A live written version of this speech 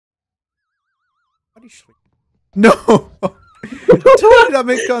No! Dude, I'm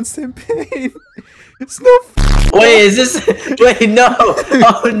in constant pain. It's no. Wait, is this? Wait, no!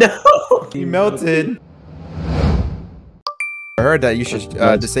 Oh no! He melted. I heard that you should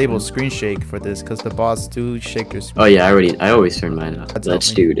disable screen shake for this because the boss do shake their screen. Oh yeah, I always turn mine off.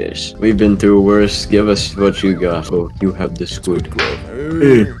 Let's do this. We've been through worse. Give us what you got. Oh, you have the squid.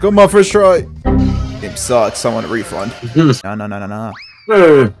 Come on, first try. Game sucks. I want a refund. No.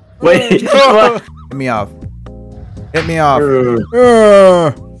 Wait. What? Hit me off. Hit me off.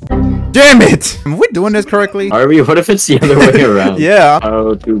 Damn it! Am we doing this correctly? Are we? What if it's the other way around? Yeah.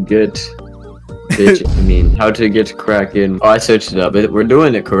 How to get how to get Kraken. Oh, I searched it up. We're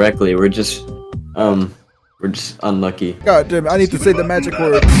doing it correctly. We're just unlucky. God damn it, I need to say the magic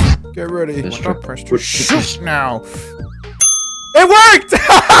word. Get ready. Shoot now. It worked!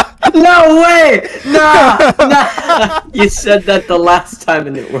 No way! No! You said that the last time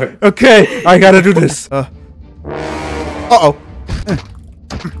and it worked. Okay, I gotta do this. Uh-oh.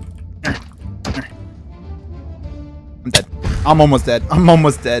 I'm dead. I'm almost dead. I'm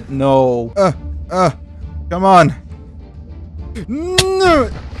almost dead. No. Come on. No.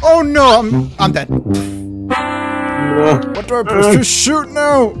 Oh no, I'm dead. What do I press to shoot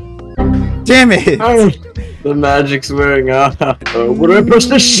now? Damn it. The magic's wearing off. What do I press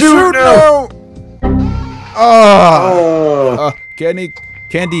to shoot now?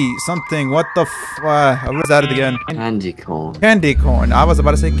 Candy, something. What the I was at it again. Candy corn. Candy corn. I was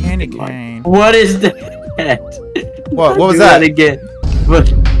about to say candy cane. What is that? What was that? Again.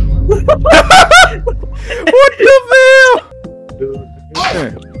 What? What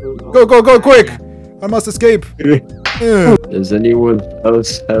the hell? Go, quick! I must escape. Does anyone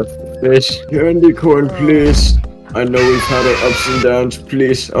else have fish? Candy corn, please. I know we've had our ups and downs,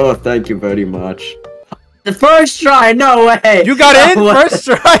 please. Oh, thank you very much. The first try, no way! You got in first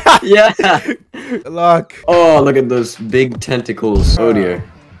try? Yeah. Good luck. Oh, look at those big tentacles. Oh dear.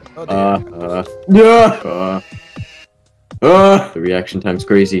 The reaction time's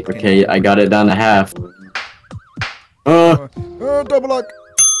crazy. Okay, I got it down to half. Double luck.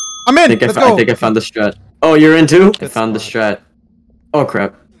 I'm in. I think I found the strat. Oh, you're in too? I found the strat. Oh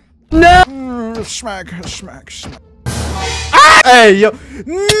crap. No! Smack. Ah! Hey, yo.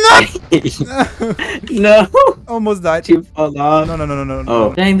 No! No! Almost died. You fall off. No.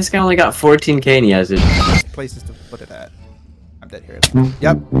 Oh, dang, this guy only got 14k and he has it. Places to put it at. I'm dead here.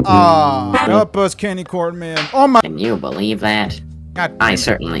 Yep. Help us, candy corn man. Oh my. Can you believe that? God. I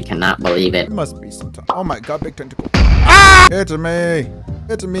certainly cannot believe it. It must be some time. Oh my god, big tentacle. Ah!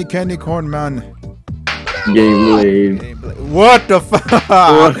 It's me, candy corn man. Game blade. What the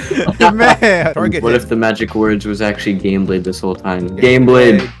fuck? Man. Target what hit. if the magic words was actually game blade this whole time? Game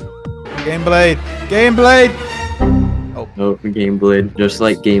blade. Game blade. Game blade. Oh, game blade. Just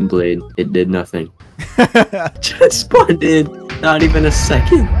like game blade, it did nothing. Just spawned in. Not even a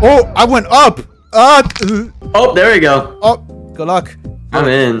second. Oh, I went up. Oh, there we go. Oh, good luck. I'm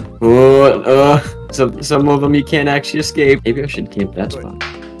in. Oh, some of them you can't actually escape. Maybe I should camp that spot.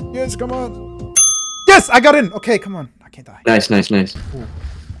 Yes, come on. Yes, I got in. Okay, come on. I can't die. Nice.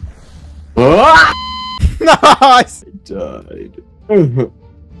 Oh! Nice. I died.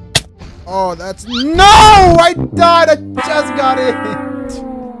 Oh, that's no! I died. I just got it.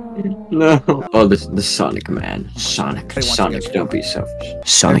 No. Oh, the Sonic man. Sonic, don't be selfish.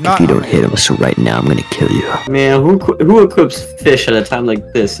 Sonic, if you don't hit him, so right now I'm gonna kill you. Man, who equips fish at a time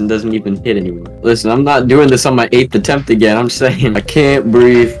like this and doesn't even hit anyone? Listen, I'm not doing this on my 8th attempt again. I'm saying I can't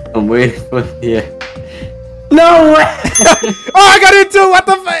breathe. I'm waiting for No way! Oh, I got it too. What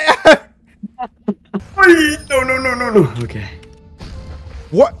the fuck? No. Okay.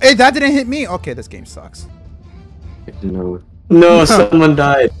 What? Hey, that didn't hit me. Okay, this game sucks. No, someone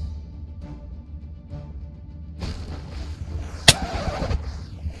died.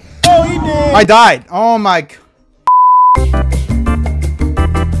 Oh, he did. I died. Oh my.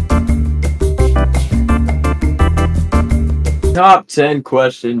 Top 10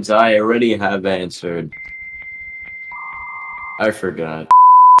 questions I already have answered. I forgot.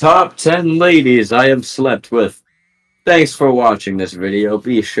 Top 10 ladies I have slept with. Thanks for watching this video.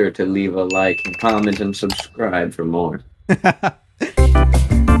 Be sure to leave a like and comment and subscribe for more. Okay,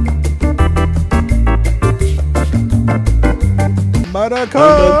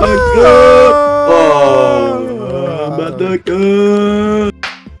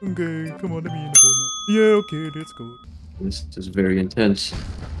 come on, let me in the corner. Yeah, okay, let's go. This is very intense.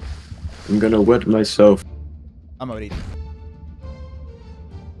 I'm gonna wet myself. I'm already.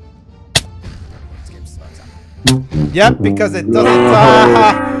 This game sucks. Yep, because it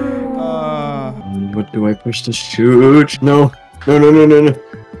doesn't. What do I push to shoot? No.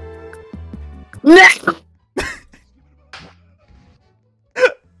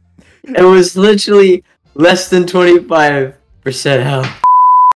 It was literally less than 25% health.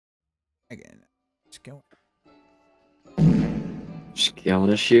 Again. Skill. Skill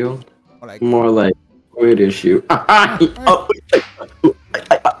issue? Or like, More like weight issue. Let's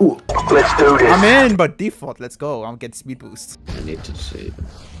do this. I'm in, but default. Let's go. I'll get speed boost. I need to save.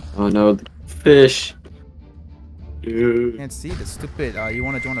 Oh no, the fish. Can't see the stupid. You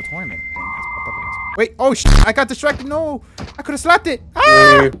want to join a tournament thing? Has popped up on my screen. Wait. Oh shit! I got distracted. No, I could have slapped it.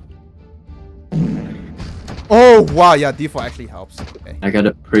 Ah! Oh wow, yeah, default actually helps. Okay. I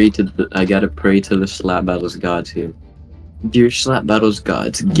gotta pray to the slap battles gods here. Dear slap battles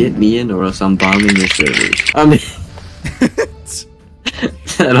gods, get me in or else I'm bombing your servers. I mean,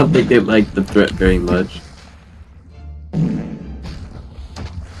 I don't think they like the threat very much.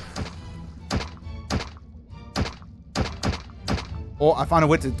 Oh, I found a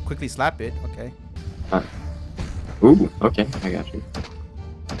way to quickly slap it. Okay. Ooh, okay, I got you.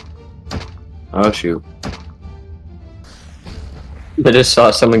 Oh shoot. I just saw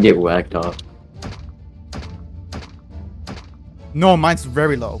someone get whacked off. No, mine's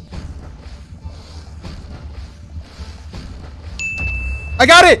very low. I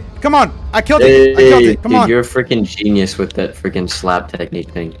got it! Come on! I killed it! I killed it! Come dude, on! you're a freaking genius with that freaking slap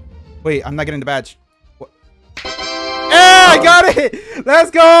technique thing. Wait, I'm not getting the badge. What? Yeah, I got it! Let's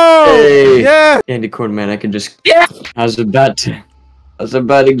go! Hey. Yeah! Candy corn man, I can just. Yeah! I was about to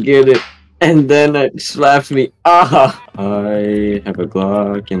get it, and then it slapped me. Ah! I have a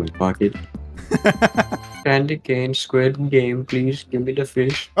Glock in my pocket. Candy cane, squid game, please give me the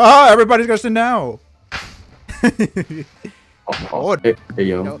fish. Ah, everybody's gonna sit now. Oh, there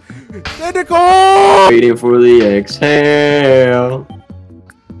you go. Tentacle! Waiting for the exhale.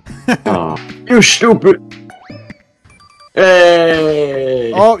 Oh, you stupid!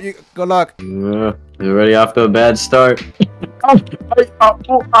 Hey! Oh, good luck. You're already off to a bad start.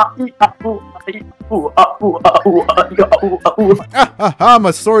 I'm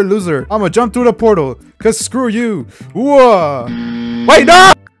a sorry loser. I'm gonna jump through the portal. Cause screw you. Whoa. Wait,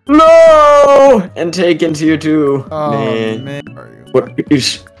 no! No! And take into you too. Oh, man. man. What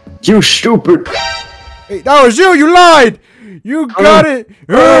is you stupid? Hey, that was you! You lied! You got it!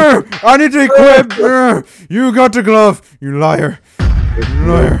 I need to equip! You got the glove! You liar! You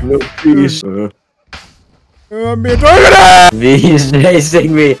liar! No, please. I'm being targeted! He's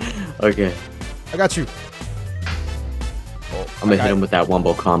chasing me. Okay. I got you. I'm gonna hit him with that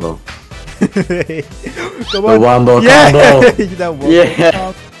wombo combo. The wombo yeah! combo. That wombo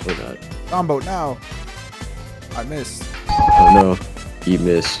Yeah. Oh god. combo now. I missed. Oh no. He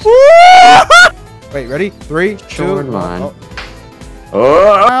missed. Wait, ready? 3, 2, Short 1. line. Oh.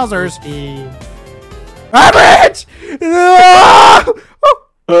 Oh! Wowzers. Average! No!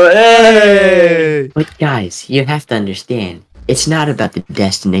 Oh, hey! But guys, you have to understand, it's not about the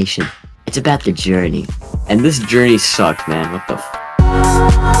destination. It's about the journey. And this journey sucked, man. What the f?